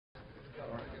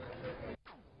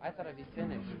I thought I'd be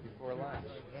finished before lunch.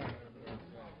 Yeah.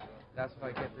 That's why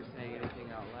I kept her saying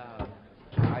anything out loud.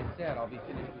 I said I'll be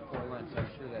finished before lunch. I'm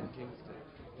sure that jinxed it.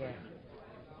 Yeah.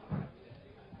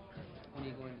 When are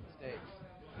you going to the States?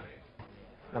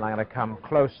 And I'm going to come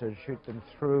closer, shoot them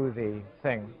through the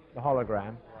thing, the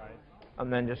hologram,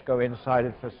 and then just go inside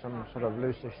it for some sort of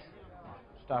loosish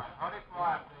stuff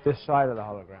this side of the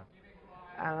hologram.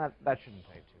 And that shouldn't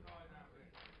take too long.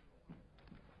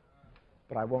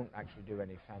 But I won't actually do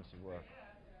any fancy work,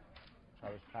 which I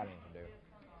was planning to do,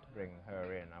 to bring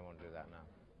her in. I won't do that now.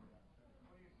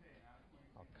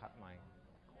 I'll cut my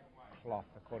cloth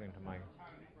according to my...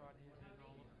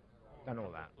 Done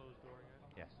all that.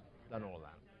 Yes, done all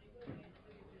that.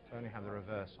 So I only have the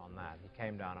reverse on that. He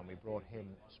came down and we brought him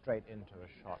straight into a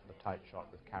shot, the tight shot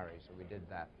with Carrie, so we did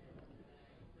that.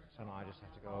 So now I just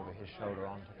have to go over his shoulder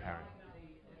onto Carrie.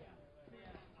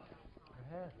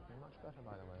 Her hair's looking much better,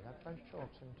 by the way. That French chalk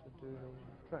seemed to do the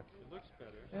trick. It looks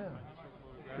better.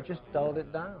 Yeah. It just dulled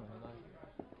it down.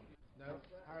 No,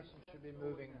 Harrison should be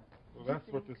moving. Well, that's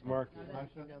what this mark is.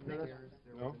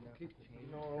 No?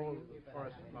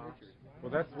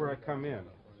 Well, that's where I come in.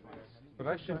 But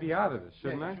I should be out of this,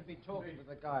 shouldn't I? You should be talking to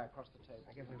the guy across the table.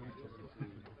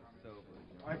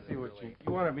 I see what you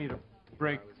wanted me to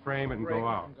break frame and go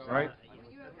out, right?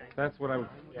 That's what I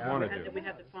want to do. We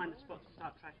have to find the spot to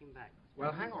start tracking back.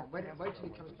 Well, hang on. Wait till he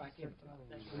comes back in.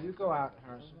 So you go out,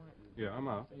 Harrison. Yeah, I'm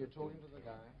out. And you're talking to the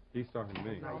guy. He's talking to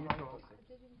me. No, you talk.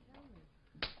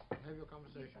 Have your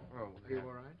conversation. Oh, Are you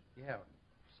all right? Yeah.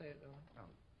 Say it, Ellen. Oh.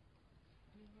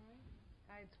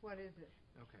 It's what is it?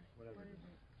 Okay, whatever. What is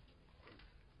it?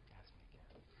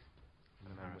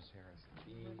 And then was Harrison.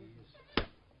 Ease.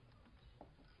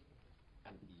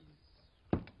 And ease.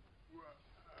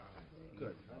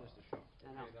 Good. That is the shot.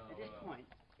 Now, at this point,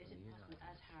 is it possible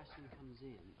as Harrison comes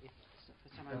in, if for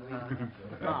some other reason,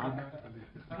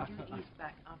 Mark, could you ease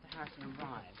back after Harrison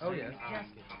arrives? Oh, yes. Just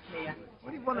clear.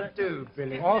 What do you want to do,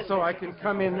 Billy? Also, I can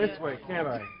come in this way, can't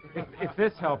I? If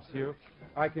this helps you,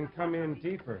 I can come in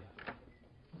deeper.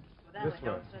 Well, This way.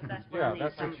 so that's why Yeah, I need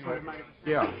that's some what you... sort of motive.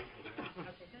 Yeah. Okay,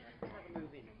 let's have a move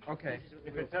in. Okay.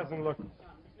 If it doesn't look...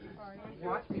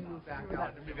 Watch me move back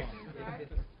out.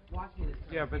 Watch me this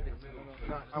time. Yeah, but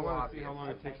I want to see how long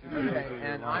it takes you to do Okay, your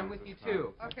and lines. I'm with you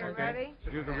too. Okay, ready?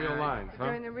 Do the real lines, huh?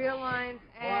 We're doing the real lines,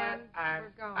 and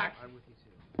we're going. I'm with you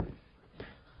too.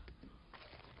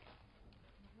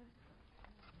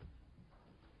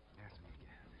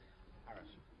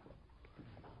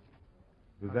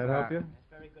 Does that help you?